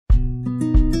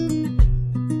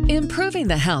Improving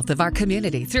the health of our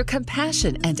community through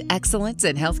compassion and excellence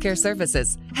in healthcare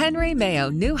services. Henry Mayo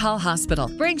Newhall Hospital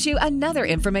brings you another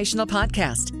informational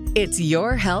podcast. It's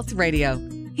Your Health Radio.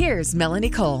 Here's Melanie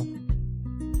Cole.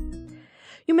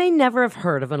 You may never have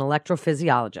heard of an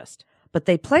electrophysiologist, but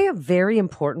they play a very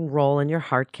important role in your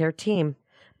heart care team.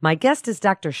 My guest is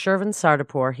Dr. Shervin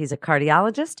Sardarpour. He's a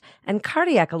cardiologist and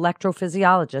cardiac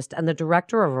electrophysiologist and the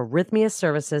director of arrhythmia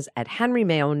services at Henry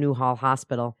Mayo Newhall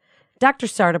Hospital. Dr.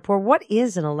 Sardarpour, what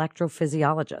is an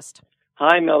electrophysiologist?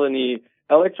 Hi, Melanie.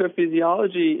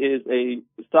 Electrophysiology is a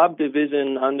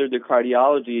subdivision under the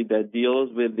cardiology that deals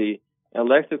with the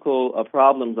electrical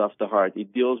problems of the heart.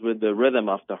 It deals with the rhythm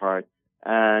of the heart.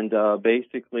 And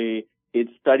basically, it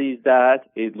studies that.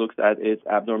 It looks at its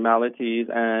abnormalities,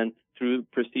 and through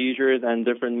procedures and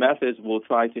different methods, we'll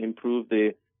try to improve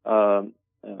the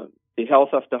health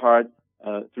of the heart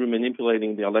through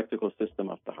manipulating the electrical system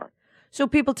of the heart. So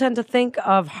people tend to think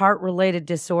of heart-related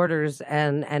disorders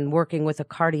and working with a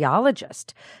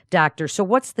cardiologist, doctor. So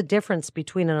what's the difference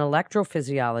between an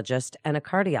electrophysiologist and a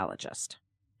cardiologist?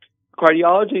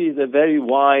 Cardiology is a very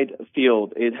wide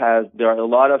field. There are a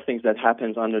lot of things that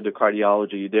happens under the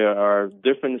cardiology. There are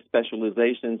different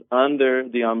specializations under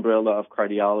the umbrella of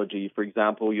cardiology. For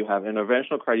example, you have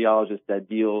interventional cardiologists that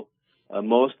deal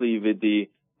mostly with the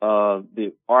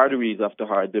arteries of the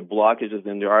heart, the blockages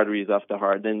in the arteries of the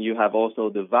heart. Then you have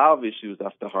also the valve issues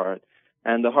of the heart.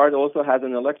 And the heart also has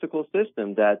an electrical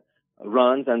system that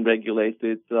runs and regulates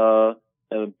its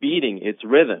beating, its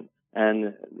rhythm.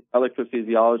 And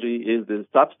electrophysiology is the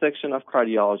subsection of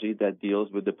cardiology that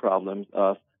deals with the problems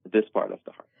of this part of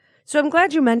the heart. So I'm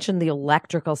glad you mentioned the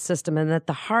electrical system and that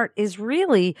the heart is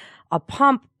really a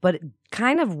pump, but it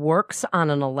kind of works on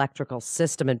an electrical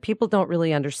system, and people don't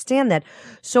really understand that.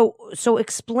 So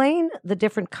explain the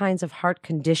different kinds of heart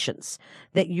conditions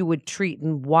that you would treat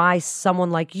and why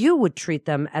someone like you would treat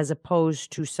them as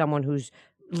opposed to someone who's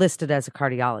listed as a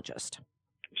cardiologist.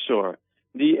 Sure.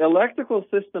 The electrical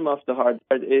system of the heart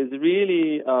is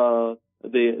really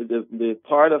the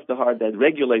part of the heart that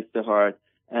regulates the heart,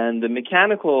 and the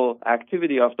mechanical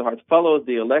activity of the heart follows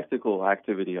the electrical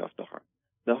activity of the heart.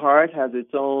 The heart has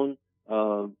its own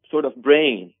sort of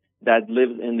brain that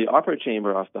lives in the upper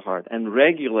chamber of the heart and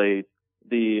regulates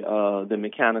the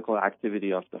mechanical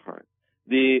activity of the heart.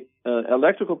 The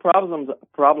electrical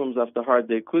problems of the heart,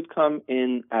 they could come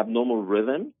in abnormal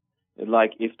rhythm,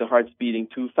 like if the heart's beating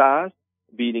too fast,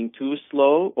 beating too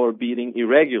slow, or beating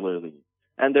irregularly.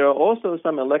 And there are also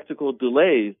some electrical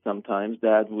delays sometimes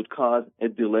that would cause a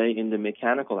delay in the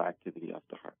mechanical activity of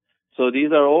the heart. So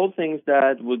these are all things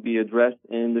that would be addressed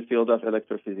in the field of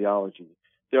electrophysiology.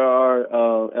 There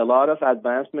are a lot of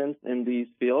advancements in these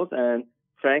fields, and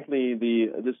frankly,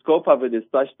 the scope of it is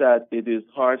such that it is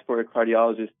hard for a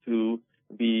cardiologist to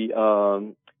be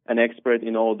an expert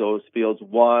in all those fields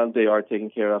while they are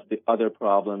taking care of the other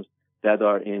problems that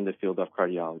are in the field of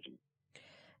cardiology.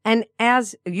 And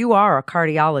as you are a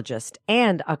cardiologist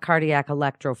and a cardiac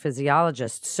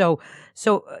electrophysiologist,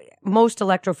 so most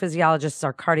electrophysiologists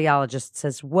are cardiologists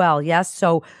as well, yes?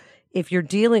 So if you're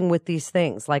dealing with these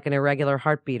things like an irregular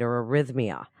heartbeat or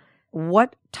arrhythmia,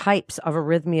 what types of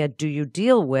arrhythmia do you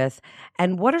deal with,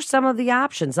 and what are some of the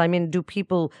options? I mean, do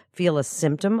people feel a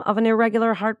symptom of an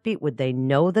irregular heartbeat? Would they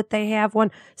know that they have one?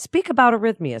 Speak about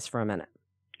arrhythmias for a minute.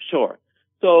 Sure.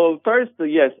 So first,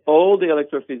 yes, all the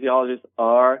electrophysiologists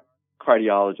are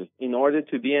cardiologists. In order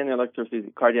to be an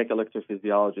cardiac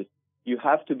electrophysiologist, you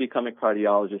have to become a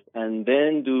cardiologist and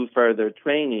then do further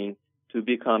training to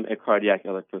become a cardiac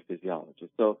electrophysiologist.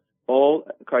 So all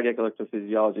cardiac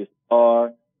electrophysiologists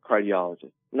are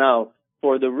cardiologists. Now,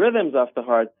 for the rhythms of the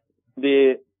heart,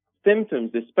 the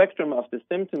symptoms, the spectrum of the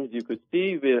symptoms you could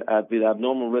see with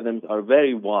abnormal rhythms are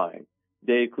very wide.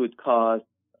 They could cause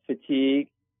fatigue,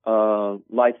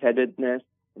 lightheadedness,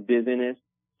 dizziness,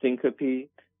 syncope.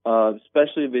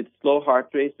 Especially with slow heart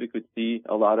rates, we could see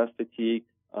a lot of fatigue.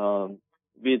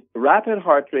 With rapid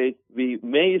heart rates, we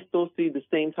may still see the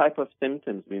same type of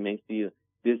symptoms. We may see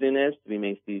dizziness, we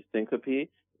may see syncope.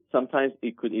 Sometimes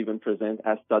it could even present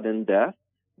as sudden death.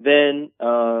 Then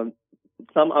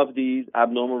some of these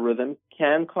abnormal rhythms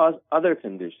can cause other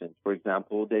conditions. For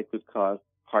example, they could cause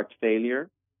heart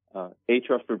failure,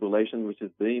 atrial fibrillation, which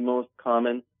is the most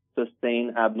common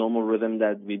sustained abnormal rhythm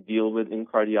that we deal with in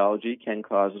cardiology, can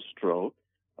cause a stroke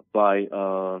by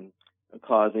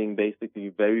causing basically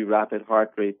very rapid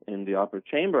heart rates in the upper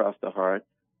chamber of the heart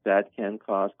that can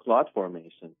cause clot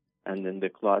formation. And then the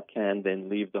clot can then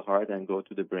leave the heart and go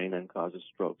to the brain and cause a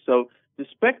stroke. So the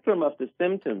spectrum of the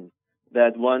symptoms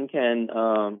that one can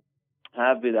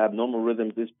have with abnormal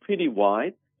rhythms is pretty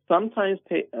wide. sometimes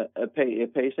a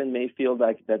patient may feel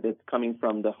like that it's coming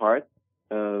from the heart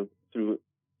through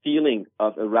feeling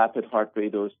of a rapid heart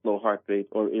rate or slow heart rate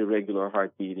or irregular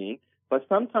heart beating. But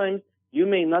sometimes you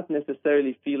may not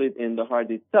necessarily feel it in the heart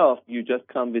itself. You just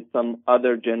come with some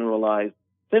other generalized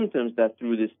symptoms that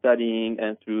through the studying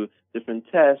and through different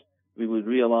tests, we would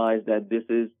realize that this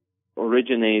is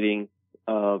originating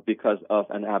because of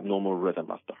an abnormal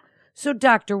rhythm of the heart. So,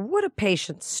 doctor, would a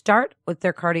patient start with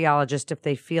their cardiologist if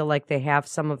they feel like they have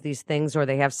some of these things or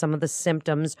they have some of the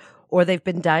symptoms or they've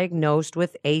been diagnosed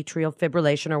with atrial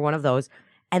fibrillation or one of those,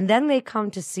 and then they come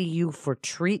to see you for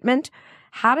treatment?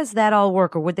 How does that all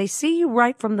work? Or would they see you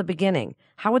right from the beginning?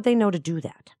 How would they know to do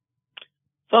that?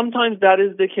 Sometimes that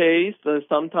is the case.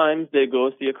 Sometimes they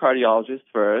go see a cardiologist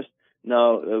first.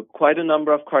 Now, quite a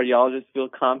number of cardiologists feel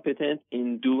competent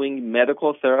in doing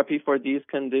medical therapy for these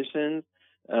conditions.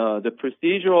 The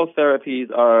procedural therapies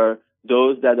are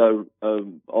those that are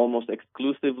almost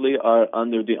exclusively are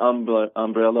under the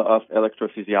umbrella of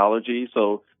electrophysiology.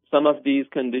 So some of these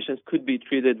conditions could be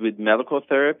treated with medical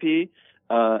therapy,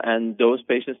 and those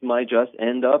patients might just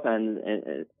end up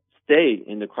and stay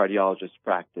in the cardiologist's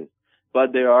practice.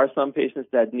 But there are some patients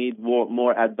that need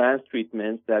more advanced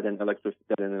treatments that an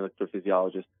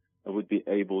electrophysiologist would be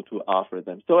able to offer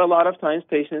them. So a lot of times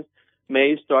patients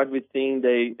may start with seeing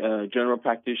the general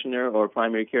practitioner or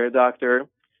primary care doctor,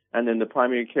 and then the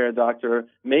primary care doctor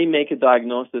may make a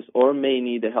diagnosis or may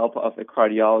need the help of a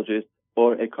cardiologist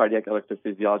or a cardiac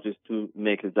electrophysiologist to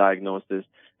make a diagnosis.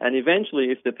 And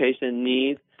eventually, if the patient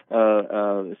needs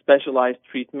specialized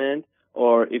treatment,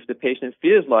 or if the patient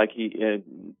feels like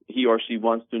he or she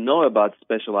wants to know about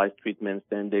specialized treatments,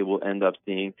 then they will end up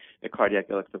seeing a cardiac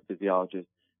electrophysiologist.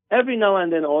 Every now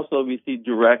and then also we see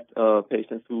direct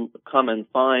patients who come and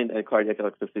find a cardiac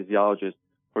electrophysiologist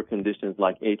for conditions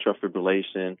like atrial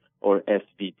fibrillation or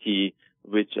SVT,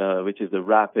 which is a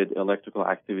rapid electrical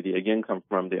activity, again, come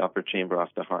from the upper chamber of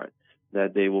the heart,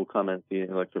 that they will come and see an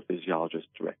electrophysiologist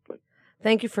directly.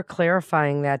 Thank you for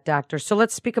clarifying that, doctor. So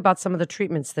let's speak about some of the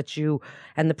treatments that you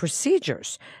and the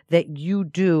procedures that you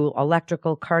do,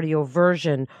 electrical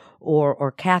cardioversion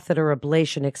or catheter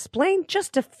ablation. Explain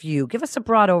just a few. Give us a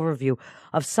broad overview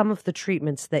of some of the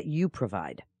treatments that you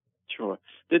provide. Sure.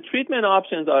 The treatment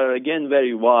options are, again,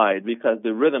 very wide because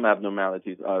the rhythm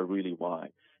abnormalities are really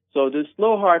wide. So the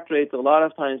slow heart rates, a lot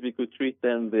of times we could treat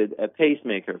them with a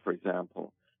pacemaker, for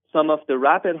example. Some of the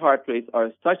rapid heart rates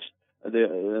are such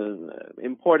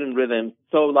important rhythms,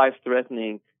 so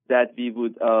life-threatening, that we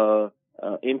would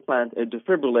implant a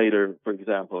defibrillator, for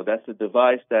example. That's a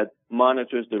device that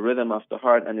monitors the rhythm of the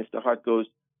heart, and if the heart goes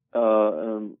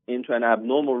into an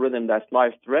abnormal rhythm that's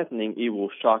life-threatening, it will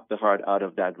shock the heart out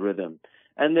of that rhythm.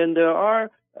 And then there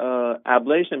are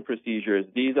ablation procedures.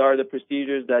 These are the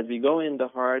procedures that we go in the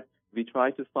heart, we try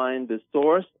to find the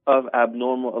source of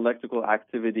abnormal electrical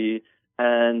activity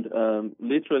and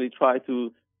literally try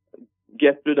to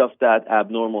get rid of that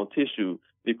abnormal tissue.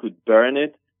 We could burn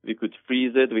it, we could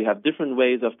freeze it. We have different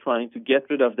ways of trying to get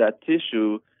rid of that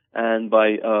tissue, and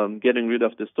by getting rid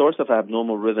of the source of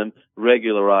abnormal rhythm,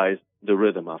 regularize the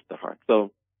rhythm of the heart.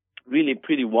 So really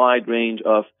pretty wide range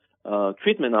of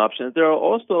treatment options. There are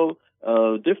also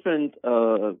different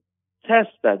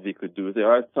tests that we could do.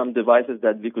 There are some devices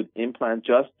that we could implant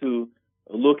just to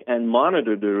look and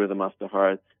monitor the rhythm of the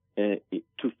heart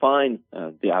to find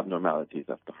the abnormalities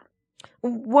of the heart.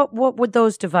 What would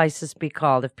those devices be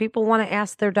called? If people want to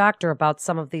ask their doctor about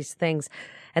some of these things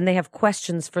and they have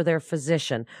questions for their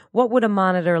physician, what would a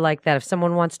monitor like that, if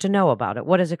someone wants to know about it,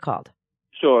 what is it called?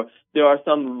 Sure. There are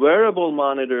some wearable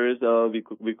monitors.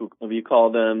 We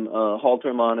call them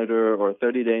Holter monitor or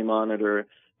 30-day monitor,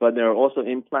 but there are also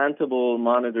implantable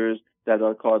monitors that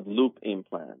are called loop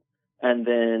implants. And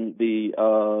then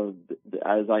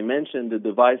as I mentioned, the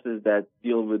devices that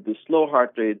deal with the slow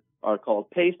heart rate are called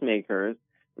pacemakers.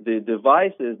 The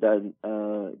devices that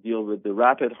deal with the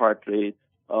rapid heart rate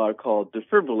are called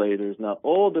defibrillators. Now,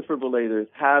 all defibrillators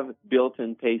have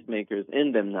built-in pacemakers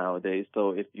in them nowadays.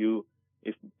 So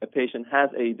if a patient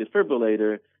has a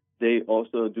defibrillator, they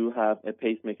also do have a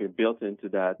pacemaker built into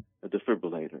that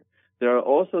defibrillator. There are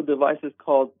also devices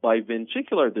called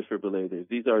biventricular defibrillators.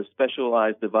 These are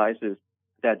specialized devices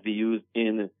that we use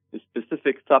in a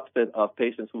specific subset of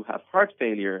patients who have heart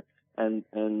failure. And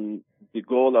the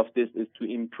goal of this is to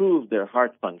improve their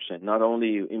heart function. Not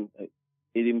only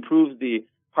it improves the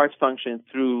heart function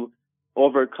through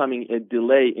overcoming a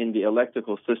delay in the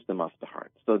electrical system of the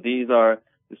heart. So these are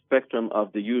the spectrum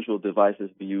of the usual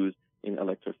devices we use in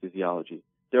electrophysiology.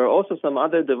 There are also some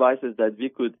other devices that we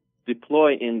could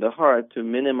deploy in the heart to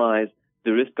minimize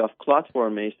the risk of clot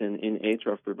formation in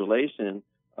atrial fibrillation.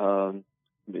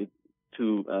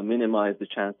 to minimize the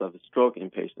chance of a stroke in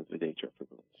patients with atrial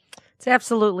fibrillation. It's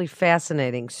absolutely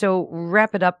fascinating. So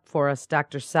wrap it up for us,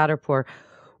 Dr. Sadarpour.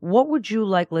 What would you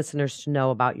like listeners to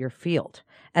know about your field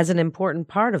as an important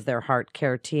part of their heart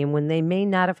care team when they may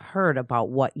not have heard about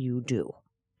what you do?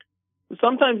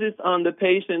 Sometimes it's on the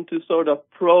patient to sort of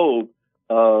probe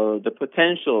the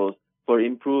potentials for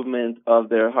improvement of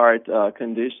their heart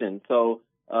condition. So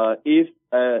if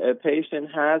a patient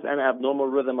has an abnormal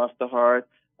rhythm of the heart,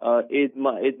 it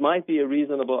might be a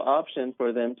reasonable option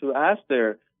for them to ask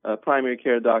their primary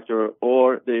care doctor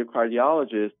or their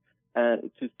cardiologist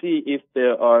to see if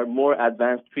there are more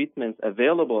advanced treatments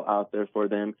available out there for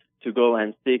them to go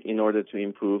and seek in order to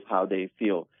improve how they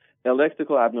feel.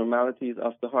 Electrical abnormalities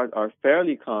of the heart are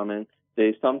fairly common.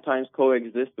 They sometimes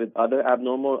coexist with other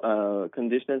abnormal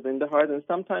conditions in the heart, and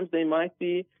sometimes they might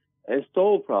be a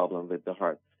sole problem with the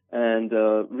heart. And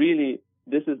really,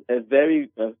 this is a very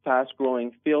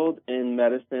fast-growing field in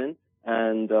medicine,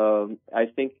 and I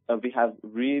think we have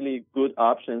really good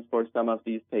options for some of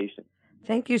these patients.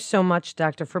 Thank you so much,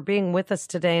 Doctor, for being with us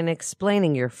today and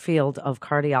explaining your field of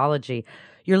cardiology.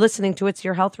 You're listening to It's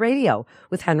Your Health Radio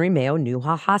with Henry Mayo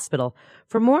Newhall Hospital.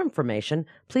 For more information,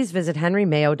 please visit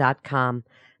henrymayo.com.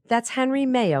 That's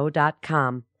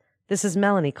henrymayo.com. This is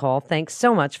Melanie Cole. Thanks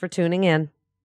so much for tuning in.